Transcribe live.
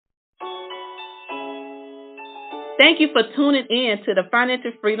Thank you for tuning in to the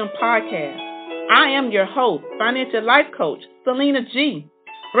Financial Freedom Podcast. I am your host, financial life coach, Selena G.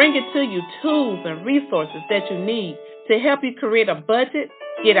 Bringing to you tools and resources that you need to help you create a budget,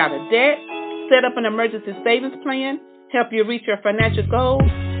 get out of debt, set up an emergency savings plan, help you reach your financial goals,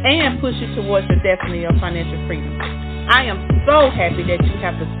 and push you towards your destiny of financial freedom. I am so happy that you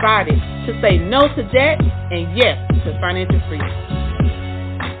have decided to say no to debt and yes to financial freedom.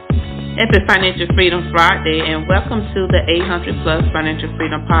 It's a Financial Freedom Friday, and welcome to the 800 Plus Financial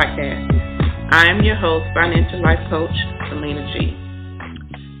Freedom Podcast. I am your host, financial life coach, Selena G.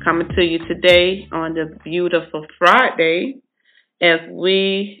 Coming to you today on this beautiful Friday as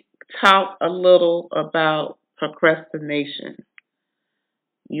we talk a little about procrastination.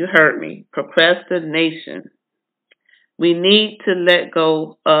 You heard me, procrastination. We need to let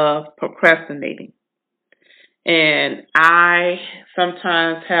go of procrastinating. And I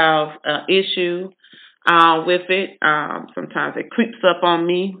sometimes have an issue with it. Sometimes it creeps up on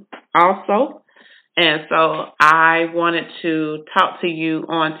me also. And so I wanted to talk to you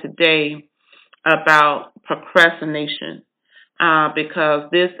on today about procrastination because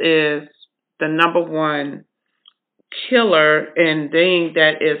this is the number one killer and thing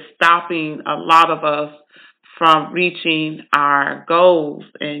that is stopping a lot of us from reaching our goals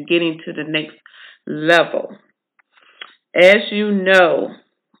and getting to the next level. As you know,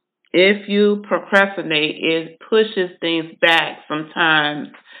 if you procrastinate, it pushes things back sometimes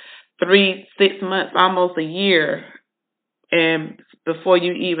 3, 6 months, almost a year, and before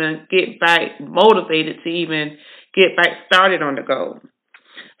you even get back motivated to even get back started on the goal.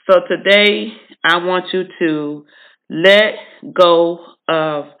 So today, I want you to let go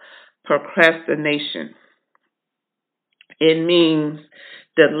of procrastination. It means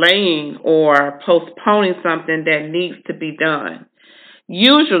delaying or postponing something that needs to be done,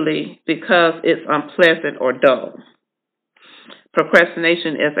 usually because it's unpleasant or dull.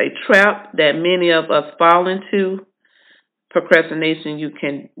 Procrastination is a trap that many of us fall into. Procrastination, you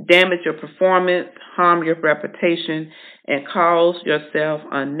can damage your performance, harm your reputation, and cause yourself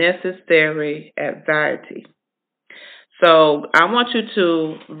unnecessary anxiety. So I want you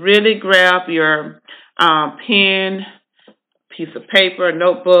to really grab your pen, piece of paper,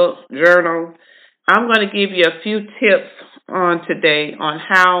 notebook, journal. I'm going to give you a few tips on today on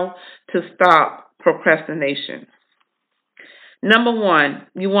how to stop procrastination. Number one,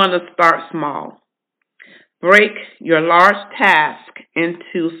 you want to start small. Break your large task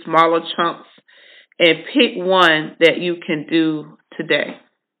into smaller chunks and pick one that you can do today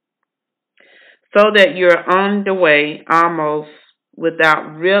so that you're on the way almost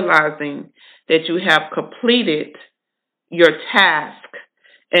without realizing that you have completed your task,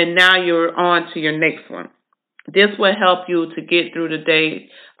 and now you're on to your next one. This will help you to get through the day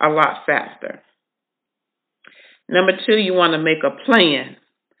a lot faster. Number two, you want to make a plan.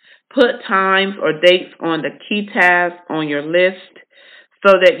 Put times or dates on the key tasks on your list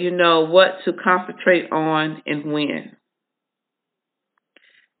so that you know what to concentrate on and when.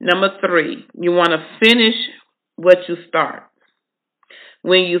 Number three, you want to finish what you start.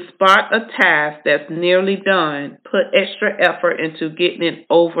 When you spot a task that's nearly done, put extra effort into getting it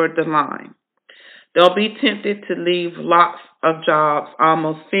over the line. Don't be tempted to leave lots of jobs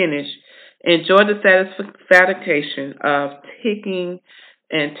almost finished. Enjoy the satisfaction of ticking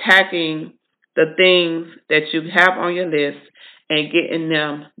and tagging the things that you have on your list and getting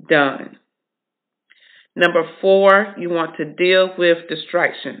them done. Number four, you want to deal with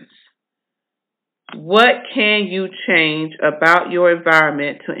distractions. What can you change about your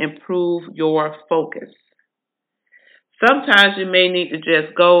environment to improve your focus? Sometimes you may need to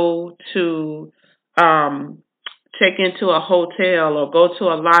just go to check into a hotel or go to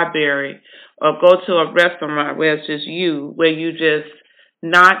a library or go to a restaurant where it's just you, where you just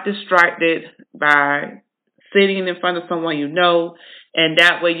not distracted by sitting in front of someone you know, and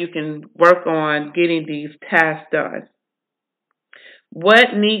that way you can work on getting these tasks done.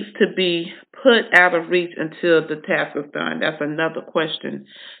 What needs to be put out of reach until the task is done? That's another question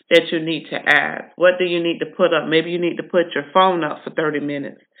that you need to ask. What do you need to put up? Maybe you need to put your phone up for 30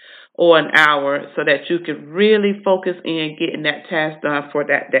 minutes or an hour so that you can really focus in getting that task done for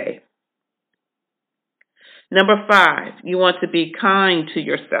that day. Number five, you want to be kind to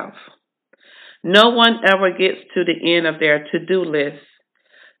yourself. No one ever gets to the end of their to-do list.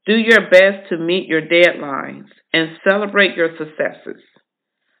 Do your best to meet your deadlines and celebrate your successes.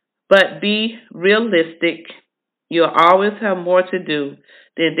 But be realistic. You'll always have more to do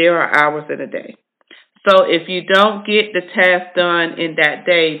than there are hours in a day. So if you don't get the task done in that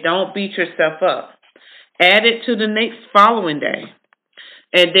day, don't beat yourself up. Add it to the next following day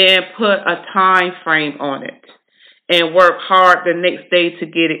and then put a time frame on it. and work hard the next day to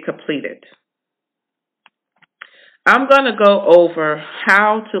get it completed. I'm going to go over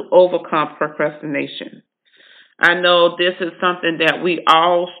how to overcome procrastination. I know this is something that we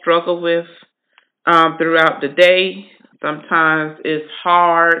all struggle with throughout the day. Sometimes it's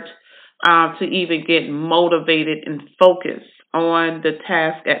hard to even get motivated and focused on the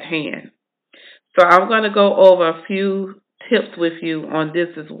task at hand. So I'm going to go over a few tips with you on this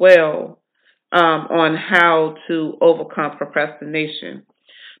as well, on how to overcome procrastination.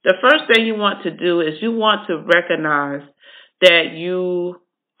 The first thing you want to do is you want to recognize that you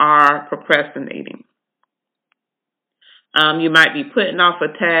are procrastinating. You might be putting off a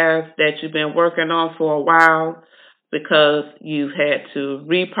task that you've been working on for a while because you've had to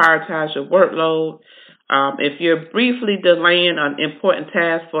reprioritize your workload. If you're briefly delaying an important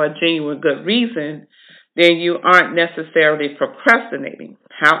task for a genuine good reason, then you aren't necessarily procrastinating.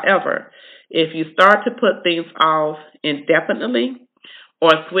 However, if you start to put things off indefinitely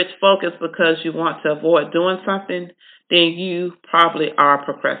or switch focus because you want to avoid doing something, then you probably are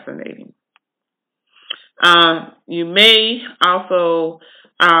procrastinating. You may also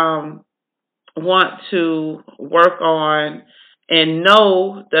want to work on and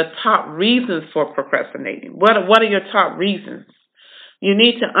know the top reasons for procrastinating. What are your top reasons? You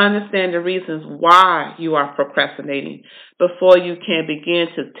need to understand the reasons why you are procrastinating before you can begin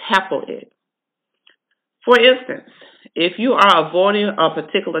to tackle it. For instance, if you are avoiding a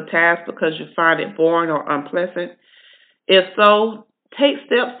particular task because you find it boring or unpleasant, if so, take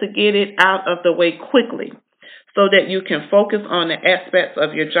steps to get it out of the way quickly so that you can focus on the aspects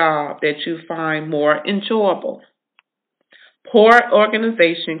of your job that you find more enjoyable. Poor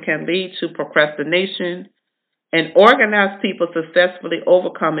organization can lead to procrastination, and organized people successfully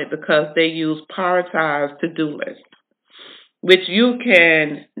overcome it because they use prioritized to-do lists, which you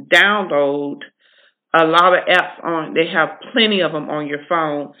can download a lot of apps on. They have plenty of them on your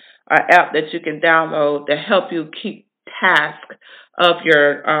phone, an app that you can download to help you keep task of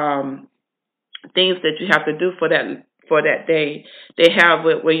your things that you have to do for that day. They have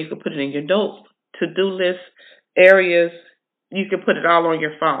it where you can put it in your notes, to-do list areas. You can put it all on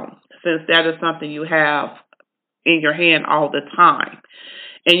your phone since that is something you have in your hand all the time.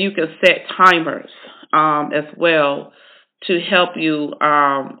 And you can set timers as well to help you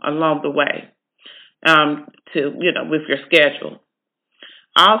along the way with your schedule.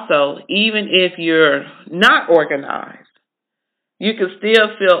 Also, even if you're not organized, you can still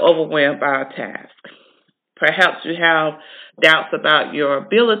feel overwhelmed by a task. Perhaps you have doubts about your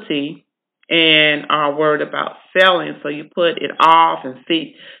ability and are worried about failing, so you put it off and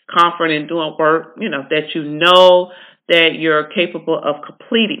seek comfort in doing work, that you know that you're capable of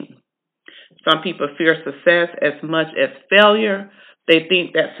completing. Some people fear success as much as failure. They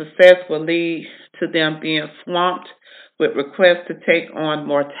think that success will lead to them being swamped with requests to take on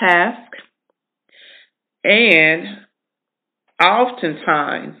more tasks. And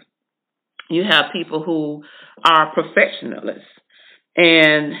oftentimes, you have people who are perfectionists,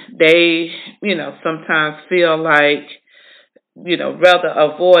 and they, sometimes feel like, rather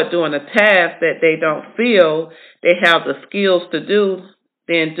avoid doing a task that they don't feel they have the skills to do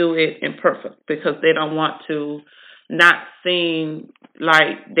than do it imperfect because they don't want to not seem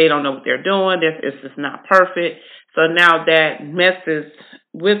like they don't know what they're doing. It's just not perfect. So now that messes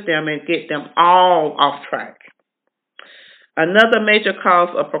with them and get them all off track. Another major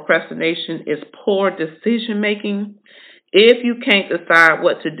cause of procrastination is poor decision making. If you can't decide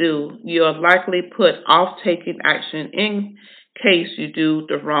what to do, you'll likely put off taking action in case you do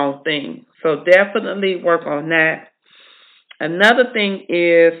the wrong thing. So definitely work on that. Another thing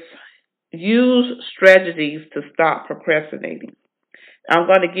is use strategies to stop procrastinating. I'm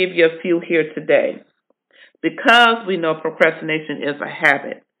going to give you a few here today. Because we know procrastination is a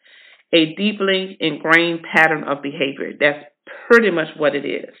habit, a deeply ingrained pattern of behavior. That's pretty much what it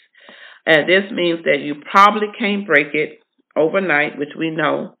is. And this means that you probably can't break it overnight, which we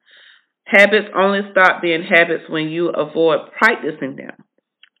know. Habits only stop being habits when you avoid practicing them.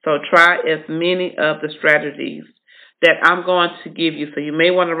 So try as many of the strategies that I'm going to give you. So you may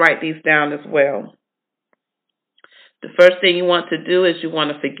want to write these down as well. The first thing you want to do is you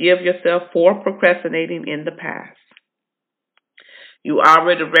want to forgive yourself for procrastinating in the past. You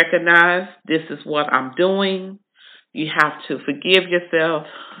already recognize this is what I'm doing. You have to forgive yourself,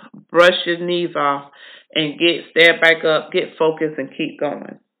 brush your knees off, and stand back up, get focused, and keep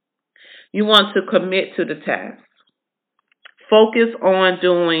going. You want to commit to the task. Focus on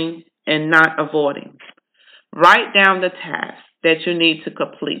doing and not avoiding. Write down the tasks that you need to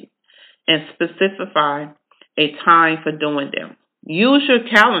complete and specify a time for doing them. Use your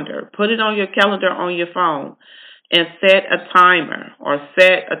calendar. Put it on your calendar on your phone and set a timer or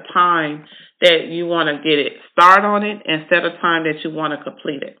set a time that you want to get it, start on it, and set a time that you want to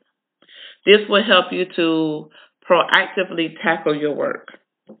complete it. This will help you to proactively tackle your work.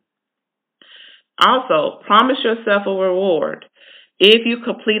 Also, promise yourself a reward. If you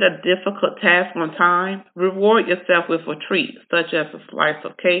complete a difficult task on time, reward yourself with a treat, such as a slice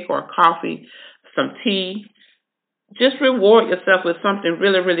of cake or coffee, some tea. Just reward yourself with something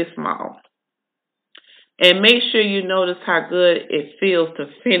really, really small. And make sure you notice how good it feels to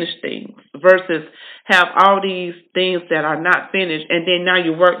finish things versus have all these things that are not finished and then now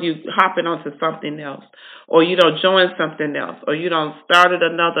you hopping onto something else, or you don't join something else, or you don't started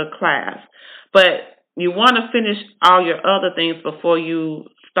another class. But you want to finish all your other things before you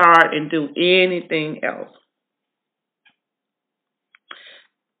start and do anything else.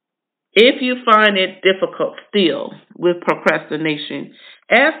 If you find it difficult still with procrastination,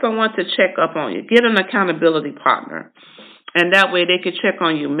 ask someone to check up on you. Get an accountability partner. And that way they could check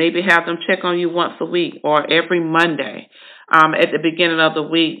on you. Maybe have them check on you once a week or every Monday at the beginning of the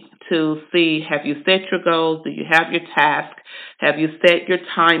week to see, have you set your goals? Do you have your task? Have you set your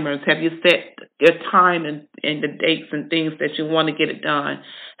timers? Have you set your time and the dates and things that you want to get it done?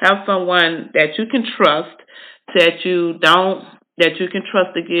 Have someone that you can trust, that you can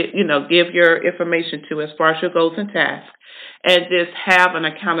trust to give your information to as far as your goals and tasks, and just have an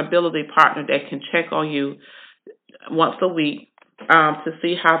accountability partner that can check on you once a week to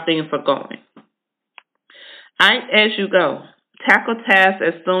see how things are going. Act as you go. Tackle tasks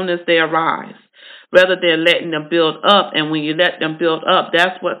as soon as they arise, rather than letting them build up. And when you let them build up,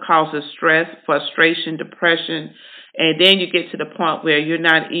 that's what causes stress, frustration, depression, and then you get to the point where you're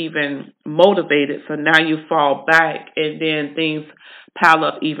not even motivated. So now you fall back, and then things pile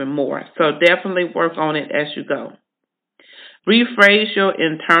up even more. So definitely work on it as you go. Rephrase your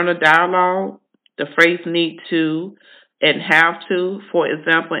internal dialogue. The phrase need to and have to, for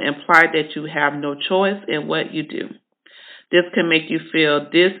example, imply that you have no choice in what you do. This can make you feel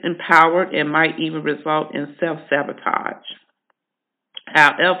disempowered and might even result in self-sabotage.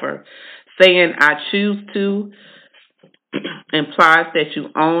 However, saying I choose to implies that you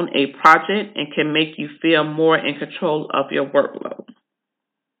own a project and can make you feel more in control of your workload.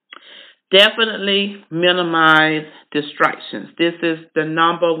 Definitely minimize distractions. This is the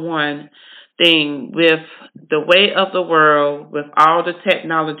number one thing with the way of the world, with all the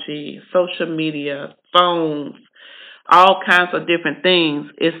technology, social media, phones, all kinds of different things.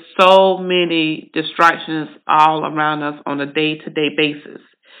 It's so many distractions all around us on a day-to-day basis.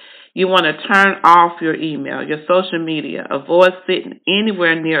 You want to turn off your email, your social media. Avoid sitting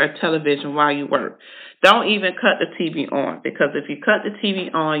anywhere near a television while you work. Don't even cut the TV on, because if you cut the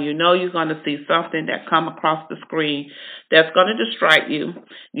TV on, you know you're going to see something that come across the screen that's going to distract you.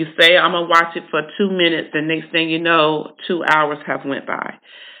 You say, I'm going to watch it for 2 minutes, and next thing you know, 2 hours have went by.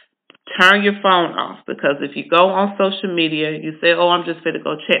 Turn your phone off, because if you go on social media, you say, oh, I'm just going to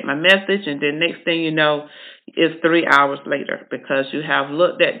go check my message, and then next thing you know, it's 3 hours later because you have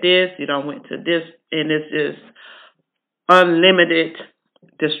looked at this, you don't went to this, and it's just unlimited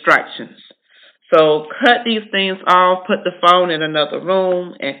distractions. So cut these things off, put the phone in another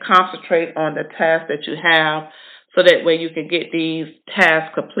room, and concentrate on the task that you have so that way you can get these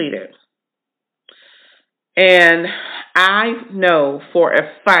tasks completed. And I know for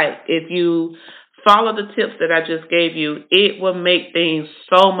a fact, if you follow the tips that I just gave you, it will make things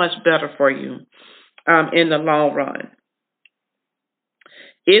so much better for you in the long run.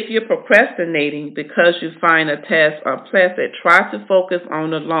 If you're procrastinating because you find a task unpleasant, try to focus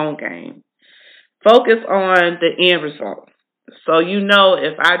on the long game. Focus on the end result. So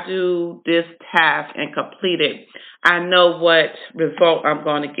if I do this task and complete it, I know what result I'm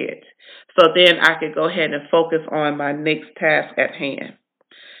going to get. So then I can go ahead and focus on my next task at hand.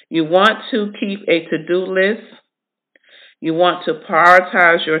 You want to keep a to-do list. You want to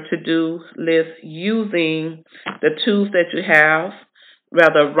prioritize your to-do list using the tools that you have,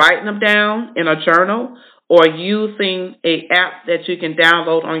 rather writing them down in a journal or using an app that you can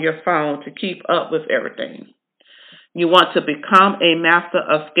download on your phone to keep up with everything. You want to become a master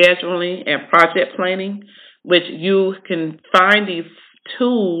of scheduling and project planning, which you can find these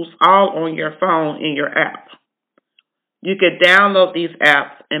tools all on your phone in your app. You could download these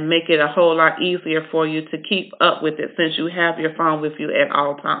apps and make it a whole lot easier for you to keep up with it since you have your phone with you at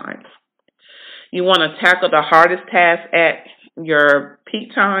all times. You want to tackle the hardest tasks at your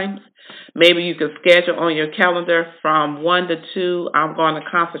peak times. Maybe you can schedule on your calendar from 1 to 2. I'm going to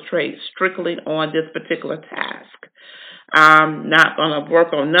concentrate strictly on this particular task. I'm not going to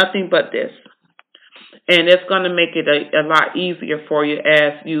work on nothing but this. And it's going to make it a lot easier for you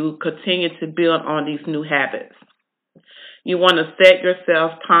as you continue to build on these new habits. You want to set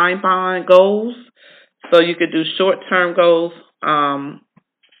yourself time-bound goals. So you could do short-term goals.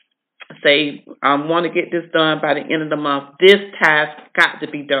 Say, I want to get this done by the end of the month. This task got to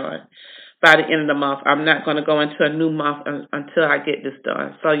be done by the end of the month. I'm not going to go into a new month until I get this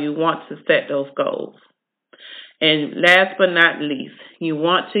done. So you want to set those goals. And last but not least, you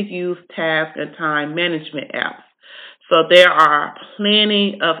want to use task and time management apps. So there are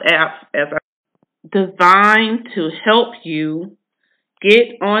plenty of apps designed to help you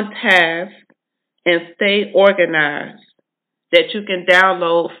get on task and stay organized that you can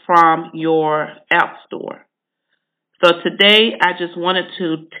download from your app store. So today I just wanted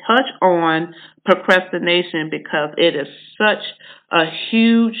to touch on procrastination because it is such a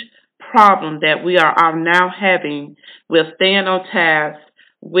huge problem that we are now having with staying on task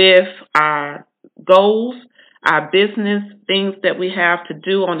with our goals, our business, things that we have to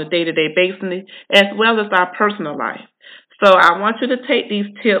do on a day-to-day basis, as well as our personal life. So I want you to take these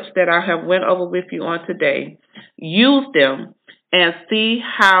tips that I have went over with you on today, use them, and see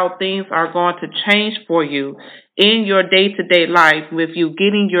how things are going to change for you in your day-to-day life with you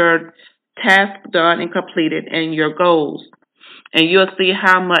getting your task done and completed and your goals. And you'll see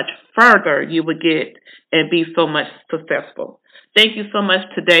how much further you will get and be so much successful. Thank you so much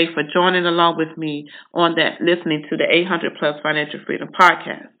today for joining along with me on that, listening to the 800 Plus Financial Freedom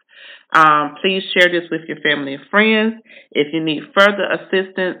Podcast. Please share this with your family and friends. If you need further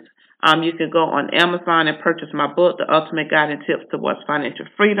assistance, you can go on Amazon and purchase my book, The Ultimate Guide and Tips Towards Financial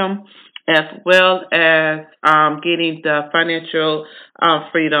Freedom, as well as getting the Financial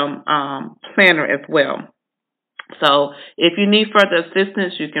Freedom Planner as well. So if you need further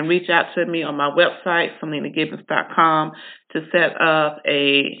assistance, you can reach out to me on my website, SelenaGibbons.com, to set up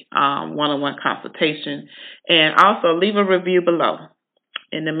a one-on-one consultation. And also leave a review below.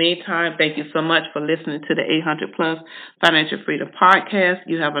 In the meantime, thank you so much for listening to the 800 Plus Financial Freedom Podcast.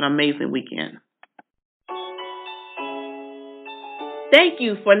 You have an amazing weekend. Thank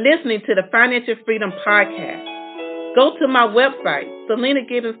you for listening to the Financial Freedom Podcast. Go to my website,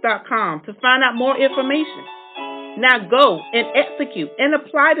 SelenaGibbons.com, to find out more information. Now go and execute and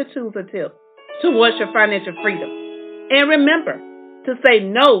apply the tools and tips towards your financial freedom. And remember to say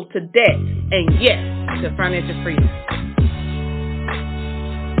no to debt and yes to financial freedom.